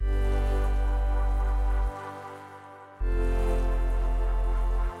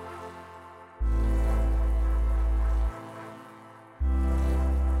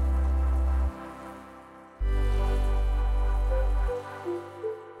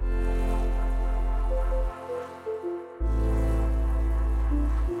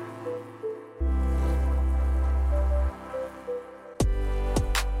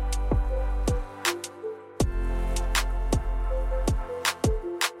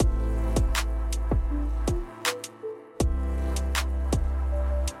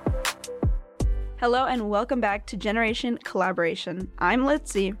Hello and welcome back to Generation Collaboration. I'm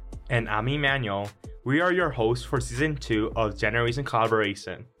Litzy. And I'm Emmanuel. We are your hosts for Season 2 of Generation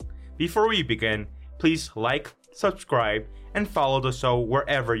Collaboration. Before we begin, please like, subscribe, and follow the show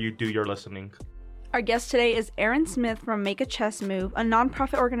wherever you do your listening. Our guest today is Aaron Smith from Make a Chess Move, a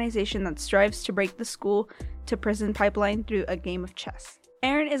nonprofit organization that strives to break the school-to-prison pipeline through a game of chess.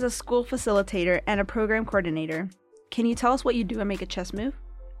 Aaron is a school facilitator and a program coordinator. Can you tell us what you do at Make a Chess Move?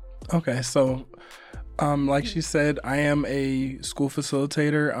 Okay, so like she said, I am a school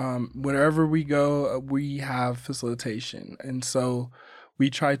facilitator. Wherever we go, we have facilitation. And so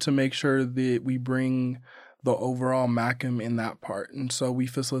we try to make sure that we bring the overall MACM in that part. And so we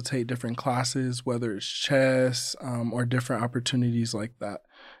facilitate different classes, whether it's chess or different opportunities like that.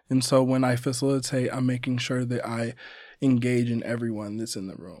 And so when I facilitate, I'm making sure that I engage in everyone that's in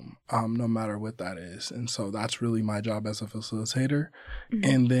the room, no matter what that is. And so that's really my job as a facilitator. Mm-hmm.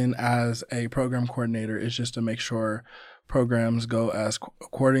 And then as a program coordinator, it's just to make sure programs go as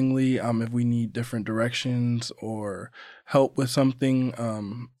accordingly. If we need different directions or help with something,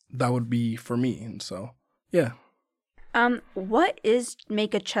 that would be for me. And so, yeah. What is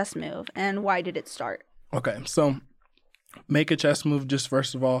Make a Chess Move and why did it start? Okay, so Make a Chess Move, just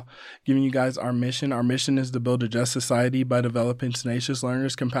first of all, giving you guys our mission. Our mission is to build a just society by developing tenacious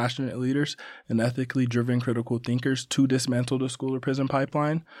learners, compassionate leaders, and ethically driven critical thinkers to dismantle the school or prison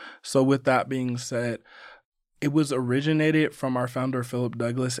pipeline. So with that being said, it was originated from our founder, Philip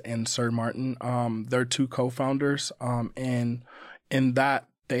Douglass and Sir Martin. They're two co-founders. And in that,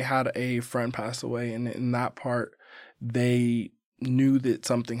 they had a friend pass away. And in that part, they knew that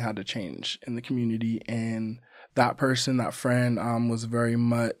something had to change in the community. And that person, that friend, was very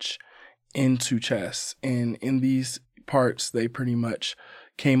much into chess. And in these parts, they pretty much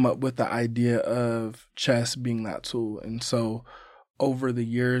came up with the idea of chess being that tool. And so over the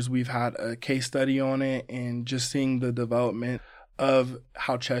years, we've had a case study on it and just seeing the development of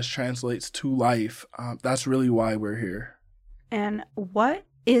how chess translates to life. That's really why we're here. And what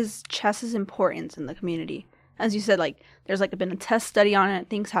is chess's importance in the community? As you said, there's been a test study on it.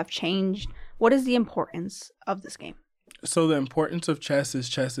 Things have changed. What is the importance of this game? So the importance of chess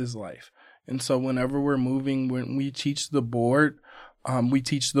is life. And so whenever we're moving, when we teach the board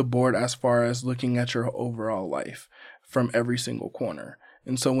as far as looking at your overall life from every single corner.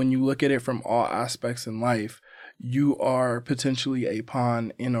 And so when you look at it from all aspects in life, you are potentially a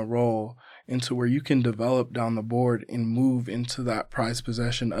pawn in a role into where you can develop down the board and move into that prized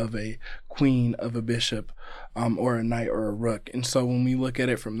possession of a queen, of a bishop, or a knight or a rook. And so when we look at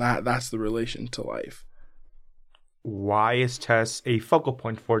it from that, that's the relation to life. Why is chess a focal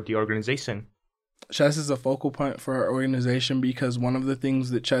point for the organization? Chess is a focal point for our organization because one of the things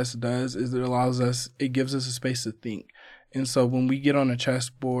that chess does is it gives us a space to think. And so when we get on a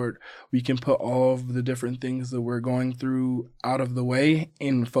chessboard, we can put all of the different things that we're going through out of the way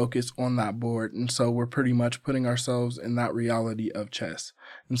and focus on that board. And so we're pretty much putting ourselves in that reality of chess.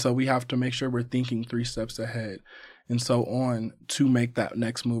 And so we have to make sure we're thinking 3 steps ahead and so on to make that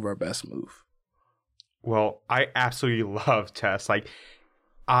next move our best move. Well, I absolutely love chess.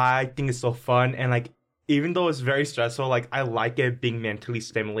 I think it's so fun. And even though it's very stressful, I like it being mentally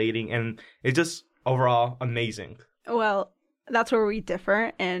stimulating and it's just overall amazing. Well, that's where we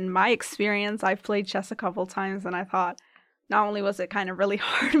differ. In my experience, I've played chess a couple times and I thought not only was it kind of really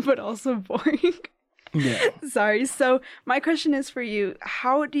hard, but also boring. Yeah. Sorry. So my question is for you.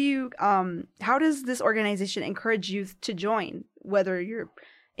 How does this organization encourage youth to join, whether you're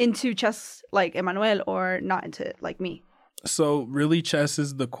into chess like Emmanuel or not into it like me? So really chess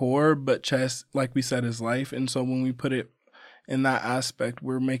is the core, but chess, like we said, is life. And so when we put it in that aspect,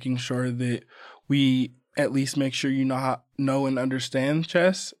 we're making sure that we at least make sure you know and understand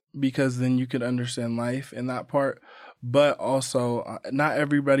chess, because then you could understand life in that part. But also, not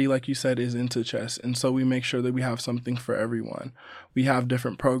everybody, like you said, is into chess. And so we make sure that we have something for everyone. We have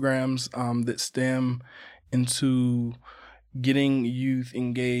different programs that stem into getting youth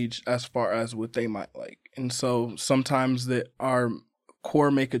engaged as far as what they might like. And so sometimes that our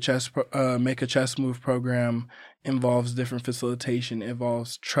core Make a Chess Move program involves different facilitation,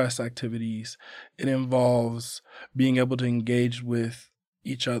 involves trust activities. It involves being able to engage with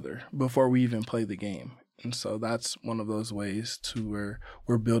each other before we even play the game. And so that's one of those ways to where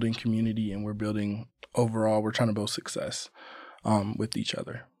we're building community and we're trying to build success with each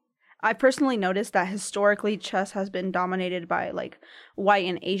other. I personally noticed that historically chess has been dominated by white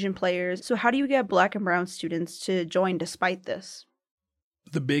and Asian players. So how do you get Black and brown students to join despite this?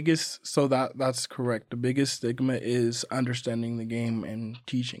 That's correct. The biggest stigma is understanding the game and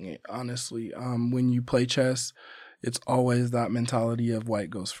teaching it, honestly. When you play chess, it's always that mentality of white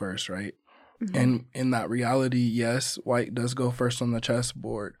goes first, right? And in that reality, yes, white does go first on the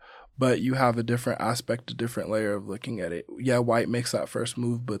chessboard, but you have a different aspect, a different layer of looking at it. Yeah, white makes that first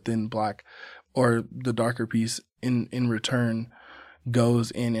move, but then black or the darker piece in return goes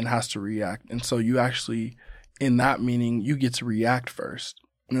in and has to react. And so you actually, in that meaning, you get to react first.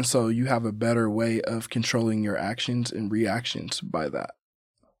 And so you have a better way of controlling your actions and reactions by that.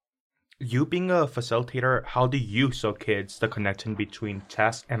 You being a facilitator, how do you show kids the connection between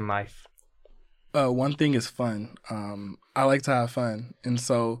chess and life? One thing is fun. I like to have fun. And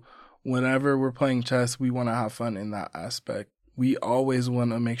so whenever we're playing chess, we want to have fun in that aspect. We always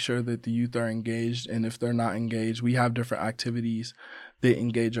want to make sure that the youth are engaged. And if they're not engaged, we have different activities that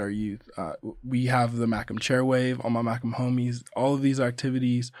engage our youth. We have the Macam Chair Wave, all my Macam homies. All of these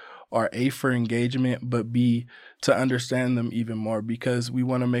activities are A, for engagement, but B, to understand them even more, because we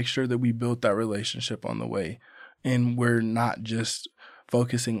want to make sure that we build that relationship on the way. And we're not just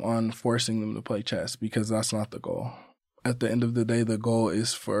focusing on forcing them to play chess, because that's not the goal. At the end of the day, the goal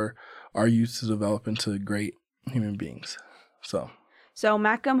is for our youth to develop into great human beings. So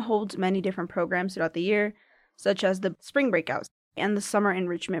Macam holds many different programs throughout the year, such as the Spring Breakouts and the Summer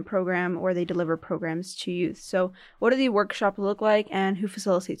Enrichment Program, where they deliver programs to youth. So what do the workshops look like, and who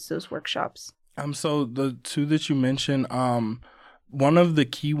facilitates those workshops? So the two that you mentioned, one of the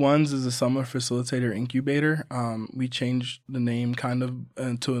key ones is the Summer Facilitator Incubator. We changed the name kind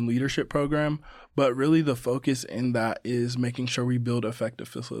of to a leadership program, but really the focus in that is making sure we build effective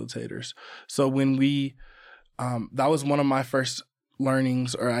facilitators. So when that was one of my first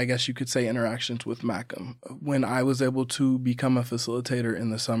learnings, or I guess you could say interactions with Macam, when I was able to become a facilitator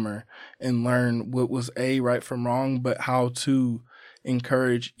in the summer and learn what was right from wrong, but how to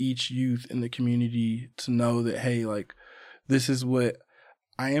encourage each youth in the community to know that, hey, like, this is what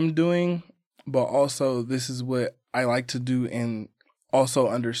I am doing, but also this is what I like to do and also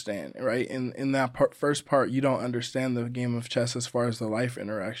understand, right? In that first part, you don't understand the game of chess as far as the life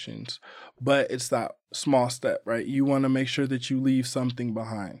interactions, but it's that small step, right? You want to make sure that you leave something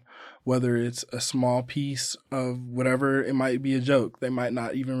behind, whether it's a small piece of whatever. It might be a joke. They might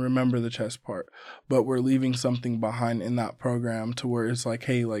not even remember the chess part, but we're leaving something behind in that program to where it's like,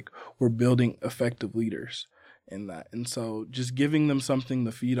 hey, like, we're building effective leaders in that. And so just giving them something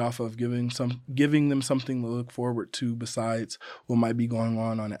to feed off of, giving them something to look forward to besides what might be going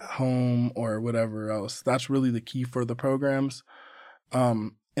on at home or whatever else. That's really the key for the programs.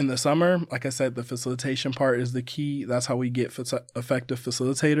 In the summer, like I said, the facilitation part is the key. That's how we get effective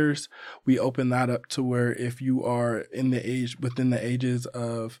facilitators. We open that up to where if you are within the ages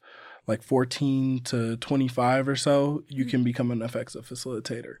of like 14 to 25 or so, you can become an effective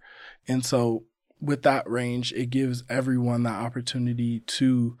facilitator. And so with that range, it gives everyone that opportunity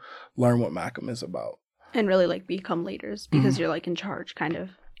to learn what Macam is about. And really, like, become leaders, because you're, like, in charge, kind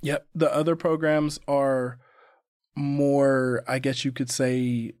of. Yep. The other programs are more, I guess you could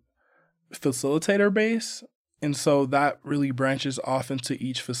say, facilitator based. And so that really branches off into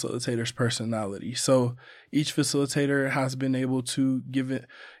each facilitator's personality. So each facilitator has been able to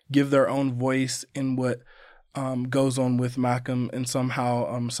give their own voice in what goes on with Macam in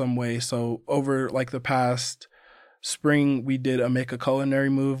some way. So over like the past spring, we did make a culinary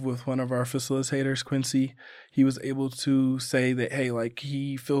move with one of our facilitators, Quincy. He was able to say that, hey, like,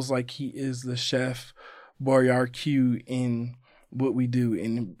 he feels like he is the chef Boyardee in what we do.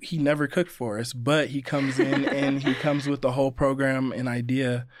 And he never cooked for us, but he comes in and he comes with the whole program and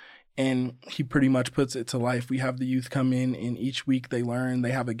idea, and he pretty much puts it to life. We have the youth come in, and each week they learn.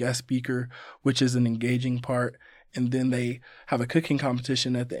 They have a guest speaker, which is an engaging part. And then they have a cooking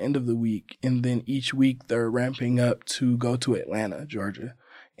competition at the end of the week. And then each week they're ramping up to go to Atlanta, Georgia,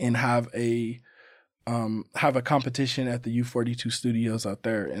 and have a competition at the U42 studios out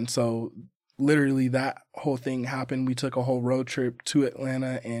there. And so literally that whole thing happened. We took a whole road trip to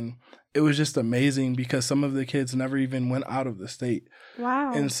Atlanta, and it was just amazing because some of the kids never even went out of the state.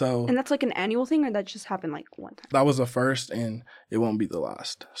 Wow. And that's like an annual thing, or that just happened like one time? That was the first, and it won't be the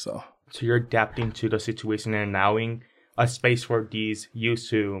last. So you're adapting to the situation and allowing a space for these youth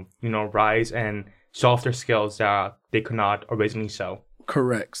to, rise and show off their skills that they could not originally show.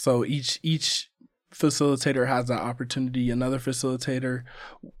 Correct. So each facilitator has that opportunity. Another facilitator,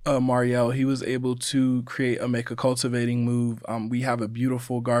 Marielle, he was able to make a cultivating move. We have a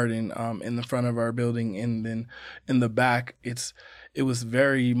beautiful garden in the front of our building, and then in the back, it was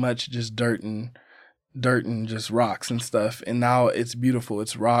very much just dirt and just rocks and stuff. And now it's beautiful.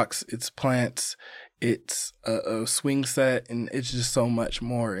 It's rocks, it's plants, it's a swing set, and it's just so much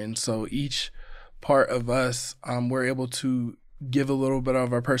more. And so each part of us, we're able to give a little bit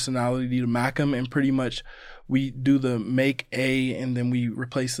of our personality to Macam, and pretty much we do the make a, and then we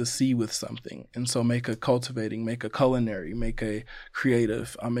replace the C with something. And so make a cultivating, make a culinary, make a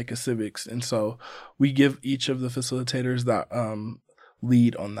creative, make a civics. And so we give each of the facilitators that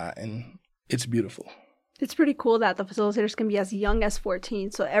lead on that, and it's beautiful. It's pretty cool that the facilitators can be as young as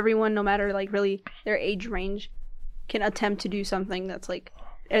 14. So everyone, no matter like really their age range, can attempt to do something that's like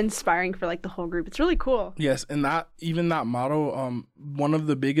inspiring for like the whole group. It's really cool. Yes, and that even that model, one of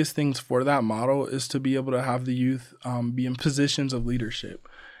the biggest things for that model is to be able to have the youth be in positions of leadership.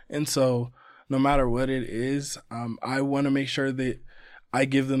 And so no matter what it is, I want to make sure that I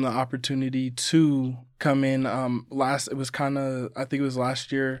give them the opportunity to come in. I think it was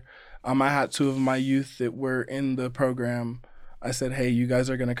last year, I had 2 of my youth that were in the program. I said, hey, you guys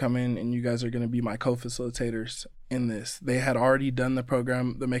are going to come in and you guys are going to be my co-facilitators in this. They had already done the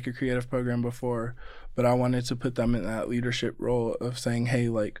program, the Make a Creative program before, but I wanted to put them in that leadership role of saying, hey,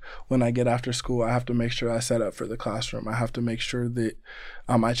 like when I get after school, I have to make sure I set up for the classroom. I have to make sure that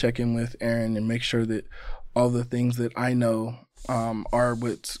I check in with Aaron and make sure that all the things that I know are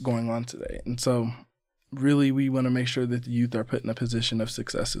what's going on today. And so really we want to make sure that the youth are put in a position of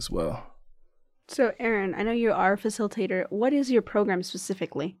success as well. So, Aaron, I know you are a facilitator. What is your program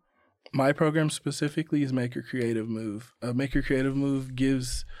specifically? My program specifically is Make Your Creative Move. Make Your Creative Move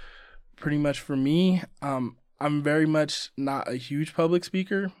gives pretty much for me, I'm very much not a huge public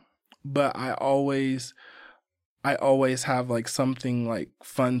speaker, but I always have like something like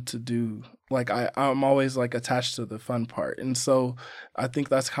fun to do. Like I'm always like attached to the fun part. And so I think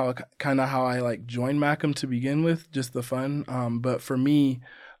that's how I like joined Macam to begin with, just the fun. But for me,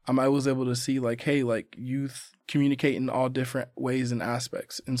 I was able to see like, hey, like youth communicate in all different ways and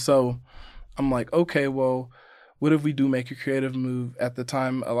aspects. And so I'm like, okay, well, what if we do Make a Creative Move? At the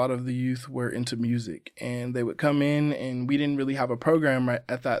time, a lot of the youth were into music and they would come in, and we didn't really have a program right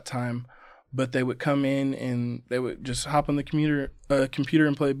at that time, but they would come in and they would just hop on the computer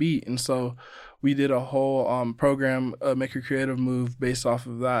and play a beat. And so we did a whole program, Make a Creative Move, based off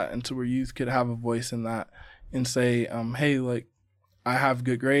of that, and so where youth could have a voice in that and say, hey, like, I have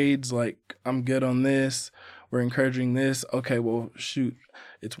good grades, like I'm good on this, we're encouraging this. Okay, well, shoot,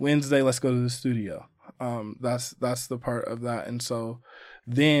 it's Wednesday, let's go to the studio. That's the part of that. And so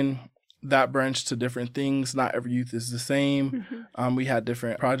then that branched to different things. Not every youth is the same. Mm-hmm. We had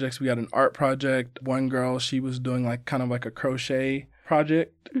different projects. We had an art project. One girl, she was doing like kind of like a crochet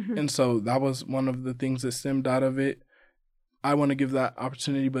project. Mm-hmm. And so that was one of the things that stemmed out of it. I want to give that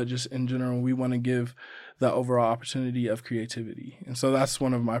opportunity, but just in general, we want to give the overall opportunity of creativity. And so that's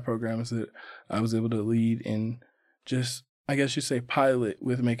one of my programs that I was able to lead and just, I guess you say, pilot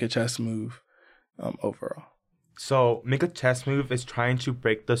with Make a Chess Move overall. So Make a Chess Move is trying to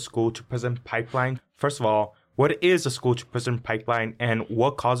break the school to prison pipeline. First of all, what is a school to prison pipeline and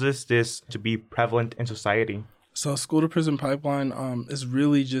what causes this to be prevalent in society? So school to prison pipeline is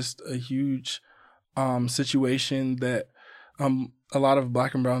really just a huge situation that a lot of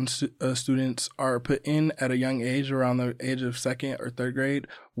Black and brown students are put in at a young age, around the age of 2nd or 3rd grade.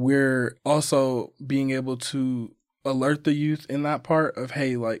 We're also being able to alert the youth in that part of,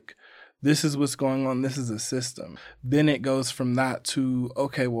 hey, like, this is what's going on. This is a system. Then it goes from that to,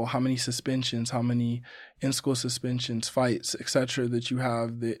 okay, well, how many suspensions, how many in-school suspensions, fights, etc. that you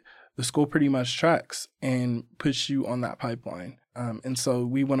have that the school pretty much tracks and puts you on that pipeline. And so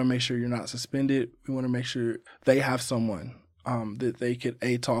we want to make sure you're not suspended. We want to make sure they have someone that they could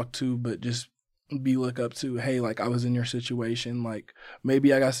talk to, but just be look up to. Hey, like, I was in your situation. Like,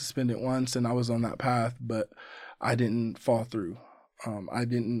 maybe I got suspended once and I was on that path, but I didn't fall through.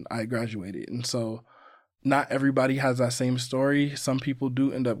 I graduated. And so not everybody has that same story. Some people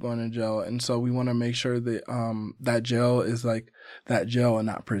do end up going to jail. And so we want to make sure that that jail is like that jail and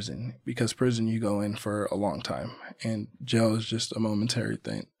not prison, because prison you go in for a long time and jail is just a momentary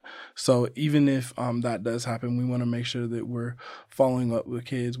thing. So even if that does happen, we want to make sure that we're following up with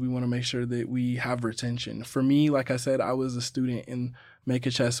kids. We want to make sure that we have retention. For me, like I said, I was a student in Make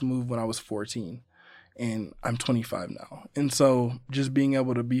a Chess Move when I was 14. And I'm 25 now. And so just being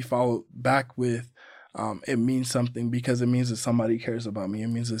able to be followed back with, it means something, because it means that somebody cares about me. It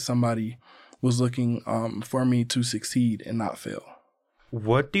means that somebody was looking for me to succeed and not fail.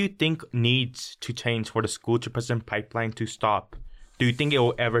 What do you think needs to change for the school to prison pipeline to stop? Do you think it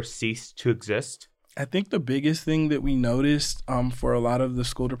will ever cease to exist? I think the biggest thing that we noticed for a lot of the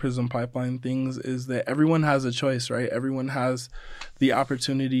school to prison pipeline things is that everyone has a choice, right? Everyone has the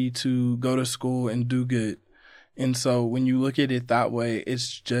opportunity to go to school and do good. And so when you look at it that way,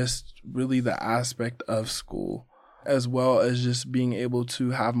 it's just really the aspect of school, as well as just being able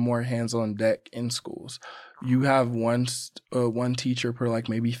to have more hands on deck in schools. you have one teacher per like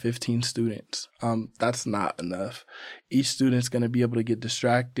maybe 15 students. That's not enough. Each student's going to be able to get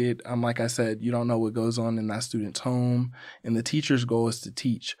distracted. Like I said, you don't know what goes on in that student's home, and the teacher's goal is to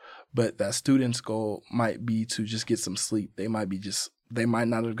teach, but that student's goal might be to just get some sleep. They might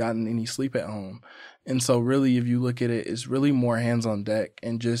not have gotten any sleep at home. And so really, if you look at it, it's really more hands on deck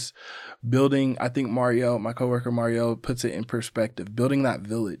and just building. I think my coworker Mario puts it in perspective, building that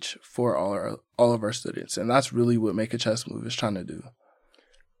village for all of our students. And that's really what Make a Chess Move is trying to do.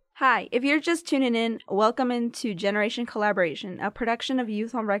 Hi, if you're just tuning in, welcome into Generation Collaboration, a production of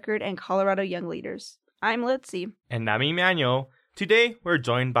Youth on Record and Colorado Young Leaders. I'm Litzy. And I'm Emmanuel. Today, we're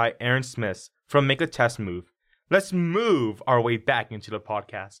joined by Aaron Smith from Make a Chess Move. Let's move our way back into the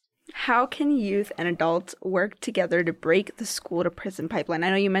podcast. How can youth and adults work together to break the school to prison pipeline? I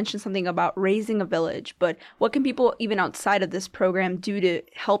know you mentioned something about raising a village, but what can people even outside of this program do to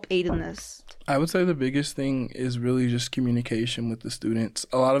help aid in this? I would say the biggest thing is really just communication with the students.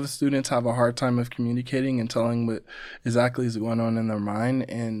 A lot of the students have a hard time of communicating and telling what exactly is going on in their mind.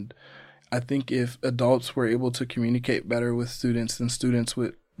 And I think if adults were able to communicate better with students, then students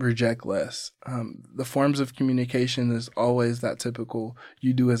would reject less. The forms of communication is always that typical,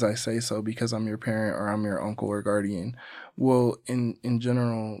 you do as I say so because I'm your parent or I'm your uncle or guardian. Well, in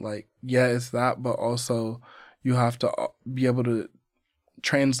general, like, yeah, it's that, but also you have to be able to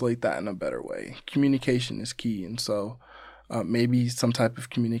translate that in a better way. Communication is key. And so maybe some type of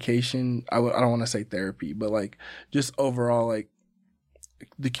communication, I don't want to say therapy, but like just overall, like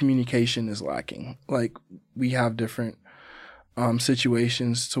the communication is lacking. Like we have different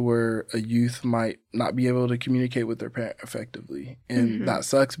situations to where a youth might not be able to communicate with their parent effectively. And that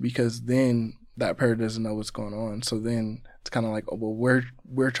sucks because then that parent doesn't know what's going on. So then it's kind of like, oh, well,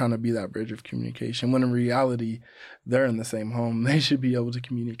 we're trying to be that bridge of communication. When in reality, they're in the same home. They should be able to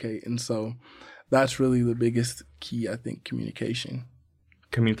communicate. And so that's really the biggest key, I think, communication.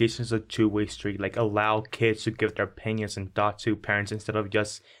 Communication is a two-way street. Like, allow kids to give their opinions and thoughts to parents instead of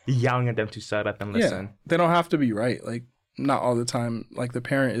just yelling at them to shut up and listen. Yeah, they don't have to be right. Like, not all the time. Like, the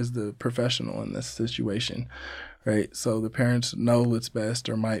parent is the professional in this situation, right? So the parents know what's best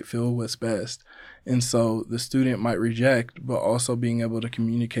or might feel what's best. And so the student might reject, but also being able to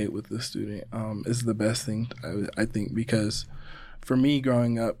communicate with the student is the best thing, I think, because for me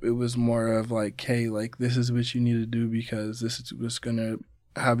growing up, it was more of like, hey, like, this is what you need to do because this is what's going to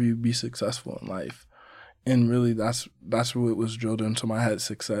have you be successful in life. And really that's what was drilled into my head,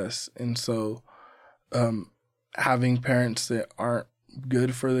 success. And so having parents that aren't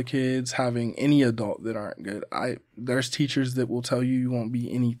good for the kids, having any adult that aren't good. There's teachers that will tell you won't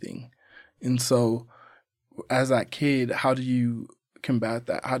be anything. And so as that kid, how do you combat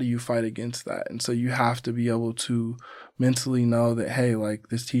that? How do you fight against that? And so you have to be able to mentally know that, hey, like,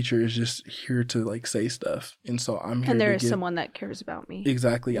 this teacher is just here to like say stuff. And so I'm here and there is someone that cares about me.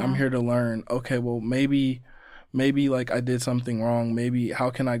 Exactly. Yeah. I'm here to learn. Okay, well, maybe like I did something wrong. Maybe how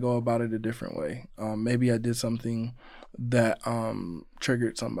can I go about it a different way? Maybe I did something that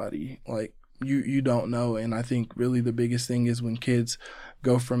triggered somebody. Like, you don't know. And I think really the biggest thing is when kids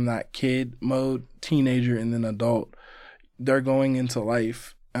go from that kid mode, teenager, and then adult, they're going into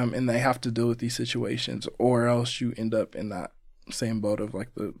life and they have to deal with these situations, or else you end up in that same boat of like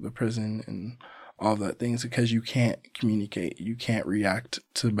the prison and all that things because you can't communicate. You can't react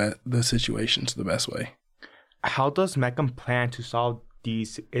to the situations the best way. How does Meckham plan to solve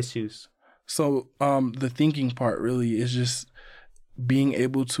these issues? So the thinking part really is just being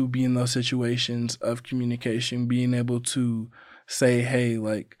able to be in those situations of communication, being able to say, hey,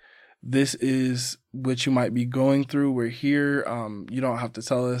 like, this is what you might be going through. We're here. You don't have to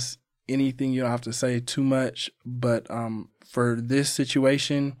tell us anything. You don't have to say too much. But for this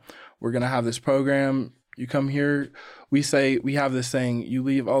situation, we're going to have this program. You come here. We have this saying, you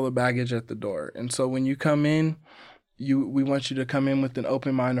leave all the baggage at the door. And so when you come in, we want you to come in with an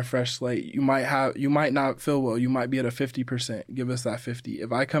open mind, a fresh slate. You might not feel well. You might be at a 50%. Give us that 50.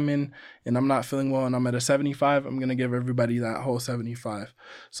 If I come in and I'm not feeling well and I'm at a 75, I'm going to give everybody that whole 75.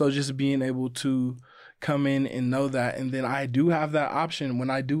 So just being able to come in and know that. And then I do have that option.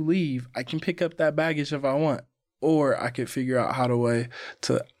 When I do leave, I can pick up that baggage if I want, or I could figure out how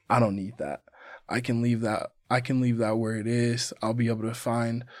to I don't need that. I can leave that where it is. I'll be able to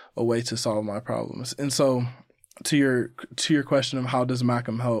find a way to solve my problems. And so to your question of how does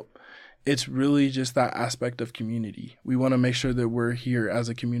Meckham help, it's really just that aspect of community. We want to make sure that we're here as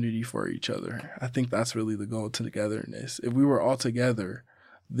a community for each other. I think that's really the goal, to togetherness. If we were all together,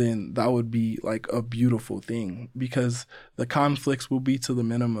 then that would be like a beautiful thing because the conflicts will be to the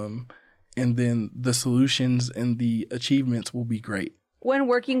minimum and then the solutions and the achievements will be great. When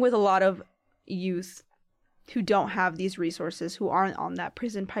working with a lot of youth, who don't have these resources, who aren't on that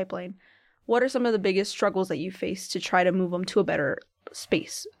prison pipeline, what are some of the biggest struggles that you face to try to move them to a better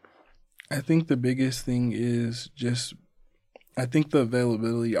space? I think the biggest thing is just, I think the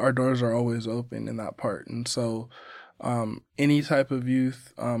availability. Our doors are always open in that part. And so any type of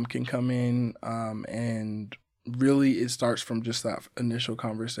youth can come in, and really it starts from just that initial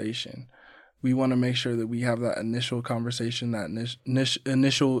conversation. We want to make sure that we have that initial conversation, that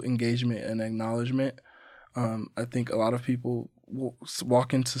initial engagement and acknowledgement. I think a lot of people will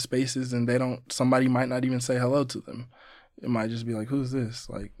walk into spaces and somebody might not even say hello to them. It might just be like, who's this?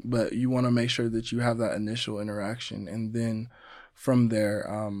 But you want to make sure that you have that initial interaction. And then from there,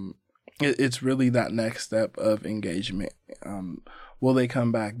 it's really that next step of engagement. Will they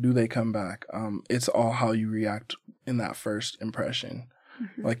come back? Do they come back? It's all how you react in that first impression.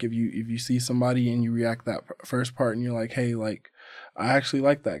 Mm-hmm. Like if you see somebody and you react that first part and you're like, hey, I actually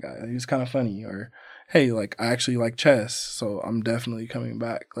like that guy. He's kind of funny. Or, hey, I actually like chess, so I'm definitely coming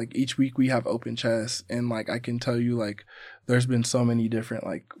back. Each week we have open chess, and I can tell you there's been so many different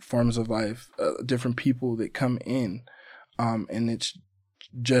forms of life, different people that come in, and it's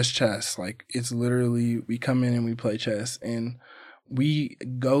just chess. It's literally we come in and we play chess, and we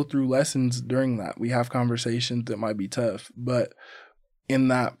go through lessons during that. We have conversations that might be tough, but in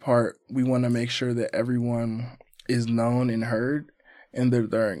that part, we want to make sure that everyone is known and heard, and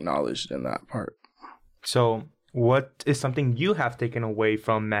that they're acknowledged in that part. So, what is something you have taken away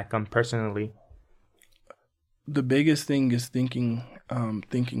from Macomb personally? The biggest thing is thinking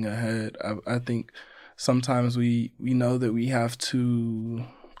ahead. I think sometimes we know that we have to,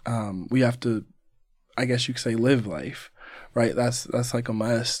 I guess you could say, live life, right? That's a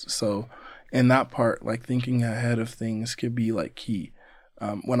must. So, in that part, thinking ahead of things could be key.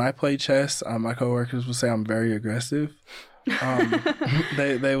 When I play chess, my coworkers will say I'm very aggressive.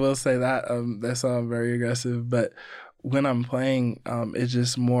 They will say that they say I'm very aggressive, but when I'm playing, it's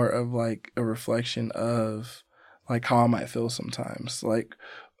just more of a reflection of how I might feel sometimes.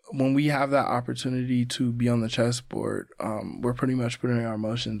 When we have that opportunity to be on the chessboard, we're pretty much putting our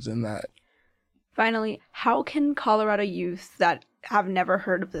emotions in that. Finally, how can Colorado youth that have never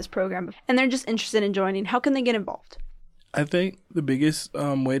heard of this program and they're just interested in joining, how can they get involved? I think the biggest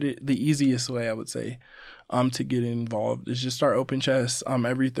the easiest way I would say to get involved is just start open chess.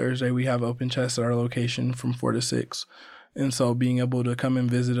 Every Thursday we have open chess at our location from 4 to 6. And so being able to come and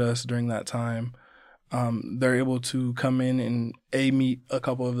visit us during that time, they're able to come in and meet a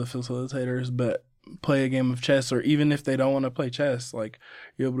couple of the facilitators, but play a game of chess. Or even if they don't want to play chess,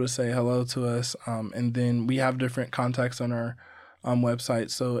 you're able to say hello to us. And then we have different contacts on our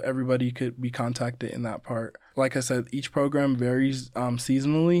website, so everybody could be contacted in that part. Like I said, each program varies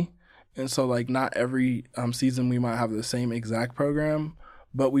seasonally, and so not every season we might have the same exact program,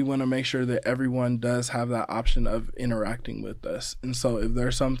 but we want to make sure that everyone does have that option of interacting with us. And so if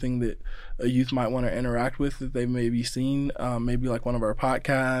there's something that a youth might want to interact with that they may be seen, maybe one of our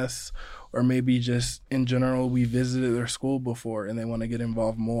podcasts, or maybe just in general we visited their school before and they want to get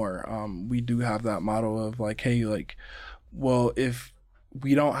involved more, we do have that motto of hey, well, if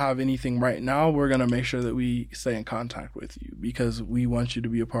we don't have anything right now, we're going to make sure that we stay in contact with you because we want you to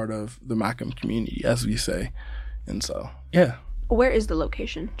be a part of the Macomb community, as we say. And so, yeah. Where is the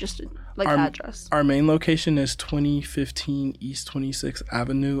location? Just the address. Our main location is 2015 East 26th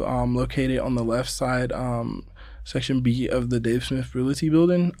Avenue, located on the left side, Section B of the Dave Smith Realty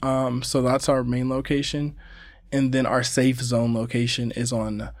Building. So that's our main location. And then our safe zone location is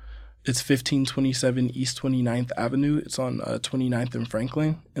it's 1527 East 29th Avenue. It's on 29th and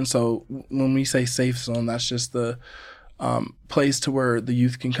Franklin. And so when we say safe zone, that's just the place to where the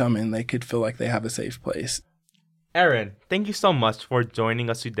youth can come in. They could feel like they have a safe place. Aaron, thank you so much for joining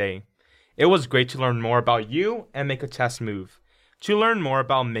us today. It was great to learn more about you and Make a Chess Move. To learn more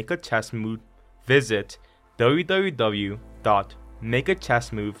about Make a Chess Move, visit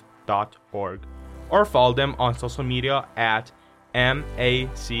www.makeachessmove.org or follow them on social media at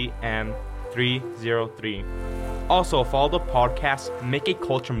MACM303. Also, follow the podcast Make a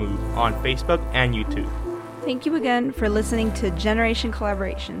Culture Move on Facebook and YouTube. Thank you again for listening to Generation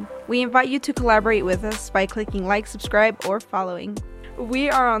Collaboration. We invite you to collaborate with us by clicking like, subscribe, or following. We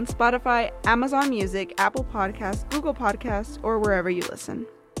are on Spotify, Amazon Music, Apple Podcasts, Google Podcasts, or wherever you listen.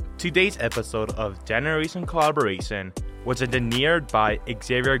 Today's episode of Generation Collaboration was engineered by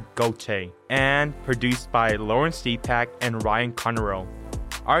Xavier Gauthier and produced by Lauren Stepak and Ryan Conroe.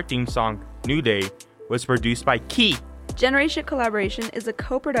 Our theme song, New Day, was produced by Key. Generation Collaboration is a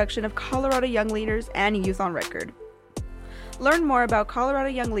co-production of Colorado Young Leaders and Youth on Record. Learn more about Colorado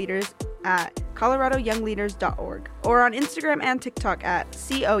Young Leaders at coloradoyoungleaders.org or on Instagram and TikTok at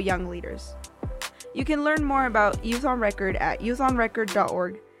COYoungLeaders. You can learn more about Youth on Record at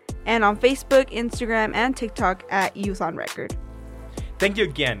youthonrecord.org and on Facebook, Instagram, and TikTok at Youth on Record. Thank you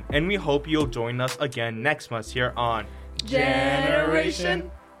again, and we hope you'll join us again next month here on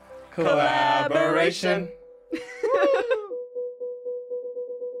Generation Collaboration.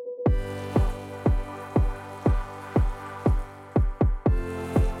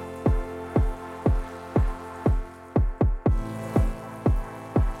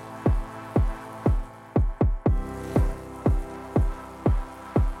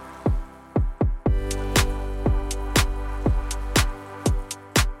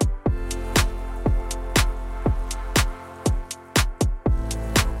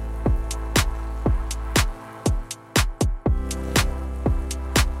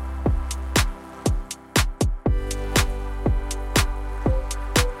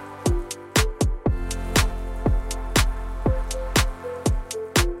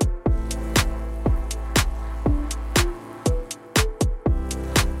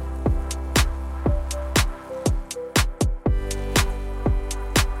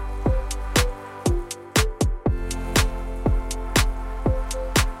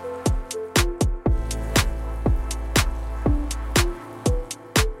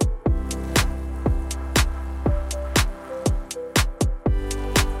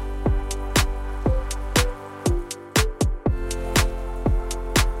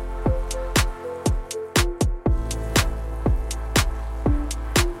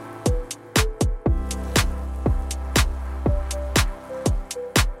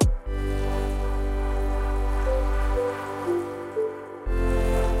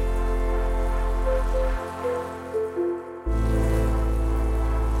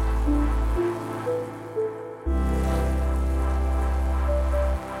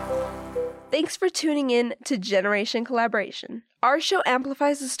 Thanks for tuning in to Generation Collaboration. Our show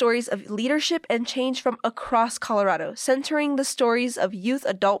amplifies the stories of leadership and change from across Colorado, centering the stories of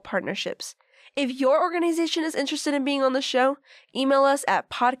youth-adult partnerships. If your organization is interested in being on the show, email us at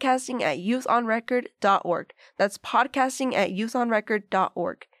podcasting@youthonrecord.org. That's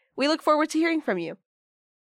podcasting@youthonrecord.org. We look forward to hearing from you.